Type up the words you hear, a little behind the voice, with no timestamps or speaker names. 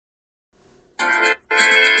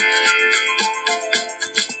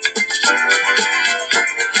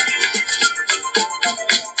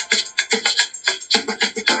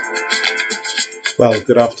Well,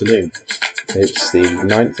 good afternoon. It's the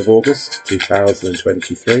 9th of August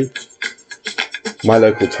 2023. My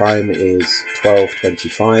local time is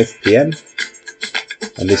 12:25 p.m.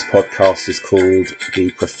 and this podcast is called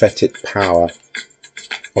The Prophetic Power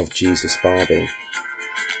of Jesus Barbie.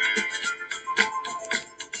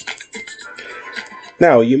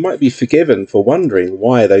 Now, you might be forgiven for wondering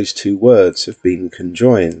why those two words have been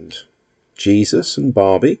conjoined. Jesus and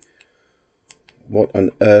Barbie? What on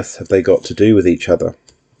earth have they got to do with each other?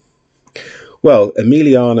 Well,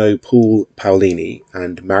 Emiliano Paolini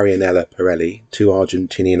and Marianella Pirelli, two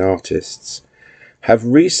Argentinian artists, have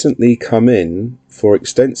recently come in for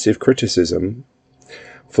extensive criticism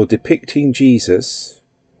for depicting Jesus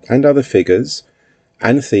and other figures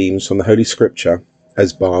and themes from the Holy Scripture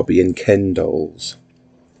as Barbie and Ken dolls.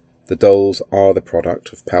 The dolls are the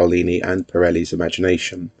product of Paolini and Pirelli's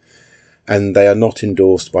imagination, and they are not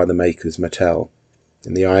endorsed by the makers Mattel.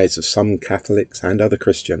 In the eyes of some Catholics and other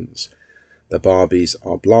Christians, the Barbies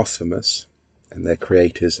are blasphemous, and their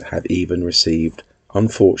creators have even received,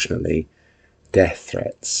 unfortunately, death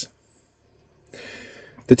threats.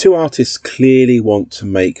 The two artists clearly want to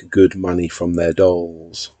make good money from their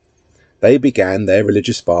dolls. They began their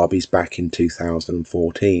religious Barbies back in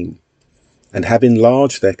 2014 and have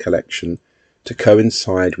enlarged their collection to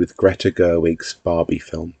coincide with Greta Gerwig's Barbie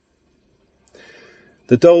film.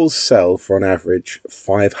 The dolls sell for on average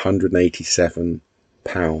 £587,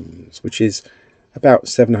 which is about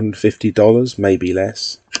 $750, maybe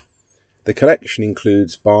less. The collection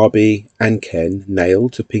includes Barbie and Ken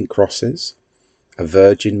nailed to pink crosses, a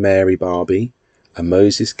Virgin Mary Barbie, a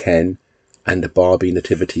Moses Ken, and a Barbie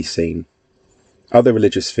nativity scene. Other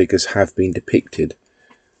religious figures have been depicted,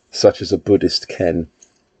 such as a Buddhist Ken.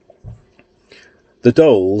 The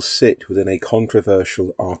dolls sit within a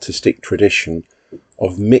controversial artistic tradition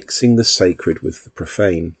of mixing the sacred with the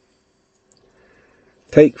profane.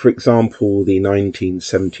 Take, for example, the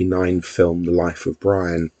 1979 film The Life of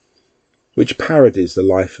Brian, which parodies the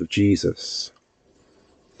life of Jesus.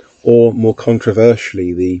 Or, more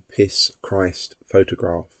controversially, the Piss Christ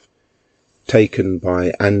photograph, taken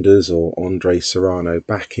by Anders or Andre Serrano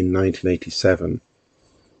back in 1987,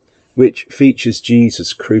 which features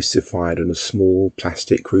Jesus crucified on a small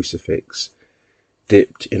plastic crucifix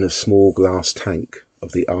dipped in a small glass tank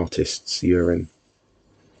of the artist's urine.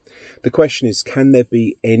 The question is, can there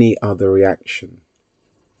be any other reaction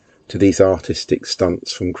to these artistic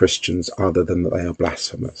stunts from Christians other than that they are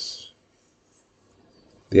blasphemous?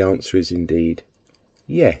 The answer is indeed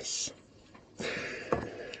yes.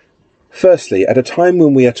 Firstly, at a time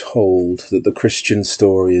when we are told that the Christian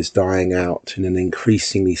story is dying out in an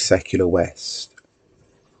increasingly secular West,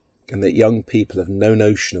 and that young people have no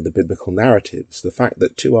notion of the biblical narratives, the fact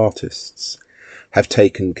that two artists have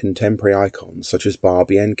taken contemporary icons such as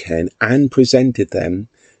Barbie and Ken and presented them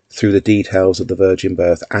through the details of the virgin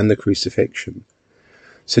birth and the crucifixion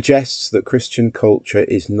suggests that Christian culture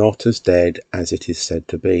is not as dead as it is said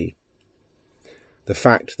to be. The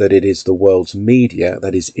fact that it is the world's media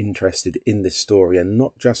that is interested in this story and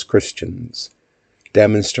not just Christians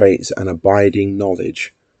demonstrates an abiding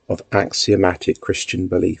knowledge of axiomatic Christian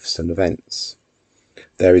beliefs and events.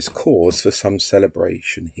 There is cause for some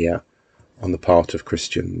celebration here on the part of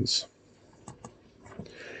Christians.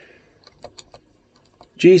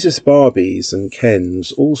 Jesus Barbies and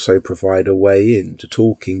Kens also provide a way in to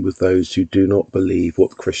talking with those who do not believe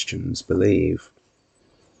what Christians believe.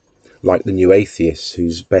 Like the New Atheists,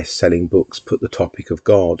 whose best-selling books put the topic of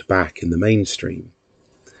God back in the mainstream.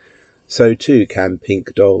 So too can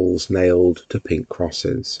pink dolls nailed to pink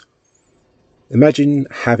crosses. Imagine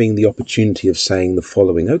having the opportunity of saying the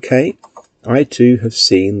following: okay, I too have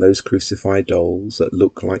seen those crucified dolls that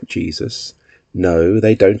look like Jesus. No,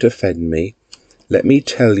 they don't offend me. Let me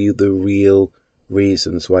tell you the real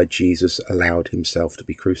reasons why Jesus allowed himself to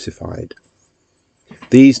be crucified.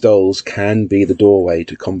 These dolls can be the doorway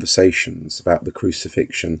to conversations about the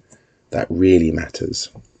crucifixion that really matters.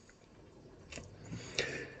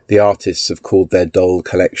 The artists have called their doll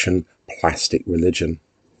collection Plastic Religion.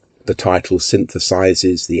 The title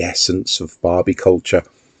synthesizes the essence of Barbie culture,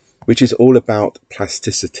 which is all about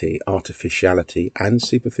plasticity, artificiality, and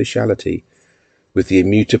superficiality, with the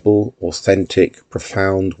immutable, authentic,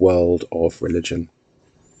 profound world of religion.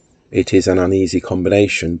 It is an uneasy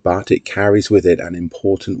combination, but it carries with it an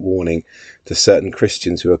important warning to certain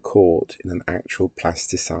Christians who are caught in an actual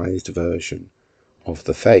plasticized version of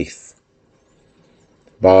the faith.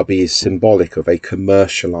 Barbie is symbolic of a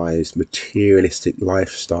commercialized, materialistic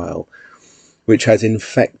lifestyle which has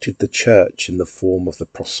infected the church in the form of the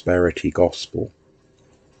prosperity gospel.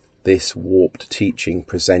 This warped teaching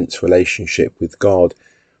presents relationship with God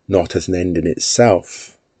not as an end in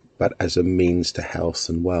itself, but as a means to health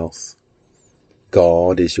and wealth.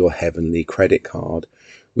 God is your heavenly credit card,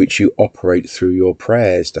 which you operate through your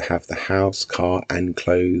prayers to have the house, car and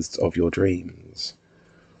clothes of your dreams.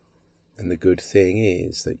 And the good thing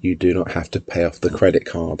is that you do not have to pay off the credit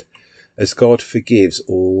card, as God forgives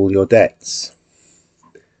all your debts.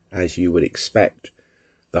 As you would expect,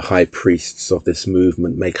 the high priests of this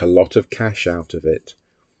movement make a lot of cash out of it.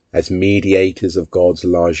 As mediators of God's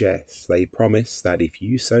largesse, they promise that if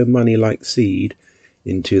you sow money like seed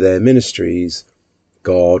into their ministries,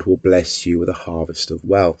 God will bless you with a harvest of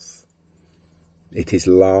wealth. It is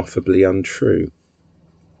laughably untrue.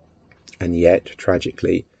 And yet,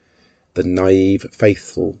 tragically, the naive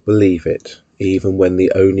faithful believe it, even when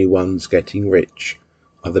the only ones getting rich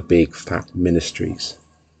are the big fat ministries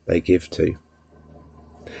they give to.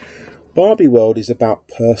 Barbie World is about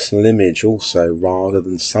personal image also, rather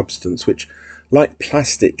than substance, which, like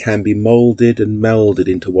plastic, can be moulded and melded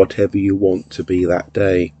into whatever you want to be that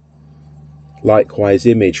day. Likewise,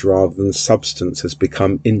 image rather than substance has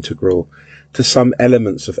become integral to some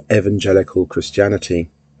elements of evangelical Christianity.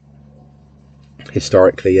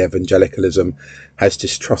 Historically, evangelicalism has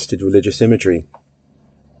distrusted religious imagery,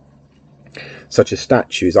 such as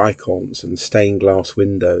statues, icons, and stained glass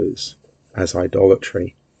windows, as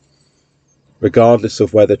idolatry. Regardless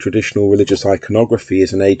of whether traditional religious iconography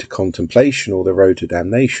is an aid to contemplation or the road to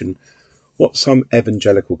damnation, what some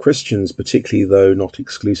evangelical Christians, particularly though not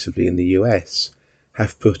exclusively in the US,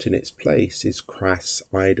 have put in its place is crass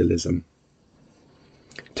idolism.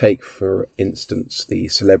 Take, for instance, the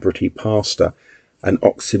celebrity pastor, an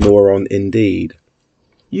oxymoron indeed.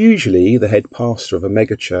 Usually the head pastor of a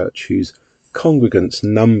megachurch whose congregants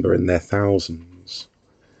number in their thousands.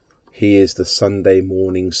 He is the Sunday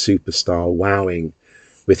morning superstar, wowing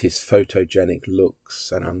with his photogenic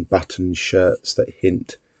looks and unbuttoned shirts that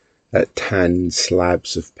hint at tanned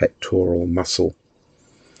slabs of pectoral muscle.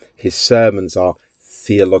 His sermons are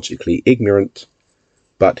theologically ignorant,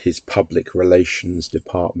 but his public relations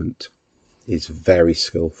department is very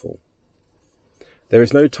skillful. There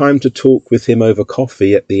is no time to talk with him over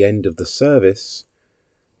coffee at the end of the service,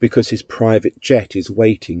 because his private jet is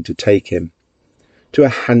waiting to take him to a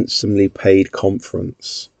handsomely paid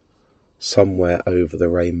conference somewhere over the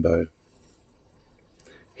rainbow.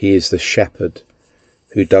 He is the shepherd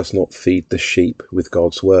who does not feed the sheep with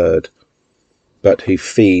God's word, but who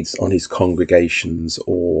feeds on his congregation's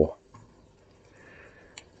awe.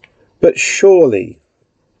 But surely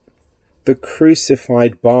the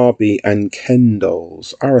crucified Barbie and Ken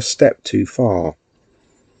dolls are a step too far.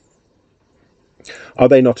 Are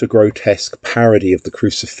they not a grotesque parody of the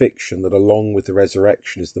crucifixion that, along with the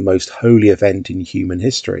resurrection, is the most holy event in human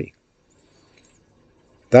history?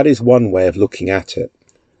 That is one way of looking at it.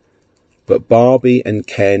 But Barbie and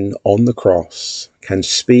Ken on the cross can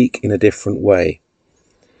speak in a different way,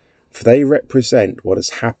 for they represent what has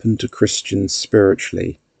happened to Christians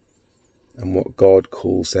spiritually and what God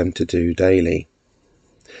calls them to do daily.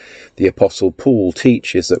 The Apostle Paul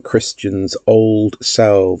teaches that Christians' old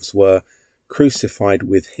selves were crucified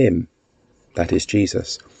with him, that is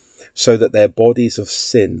Jesus, so that their bodies of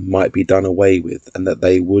sin might be done away with and that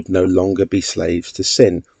they would no longer be slaves to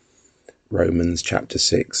sin. Romans chapter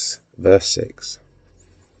 6, verse 6.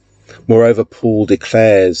 Moreover, Paul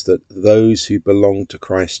declares that those who belong to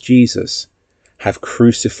Christ Jesus have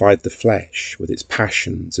crucified the flesh with its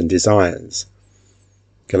passions and desires.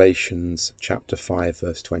 Galatians chapter 5,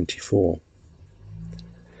 verse 24.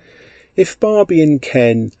 If Barbie and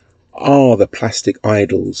Ken are the plastic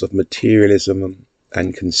idols of materialism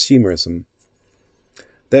and consumerism,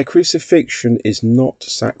 their crucifixion is not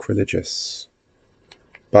sacrilegious,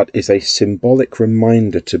 but is a symbolic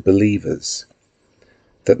reminder to believers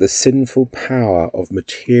that the sinful power of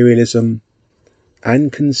materialism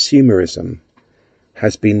and consumerism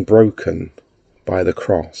has been broken by the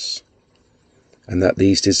cross, and that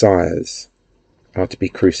these desires are to be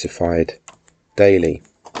crucified daily.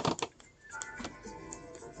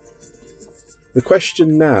 The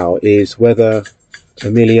question now is whether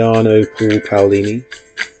Emiliano Paul Paolini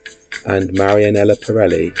and Marianella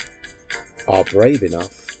Pirelli are brave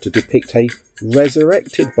enough to depict a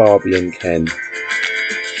resurrected Barbie and Ken,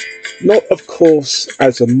 not of course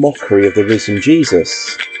as a mockery of the risen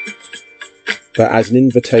Jesus, but as an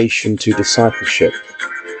invitation to discipleship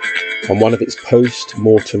on one of its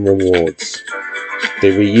post-mortem rewards,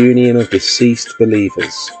 the reunion of deceased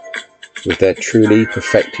believers with their truly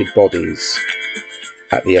perfected bodies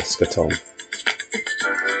at the eschaton.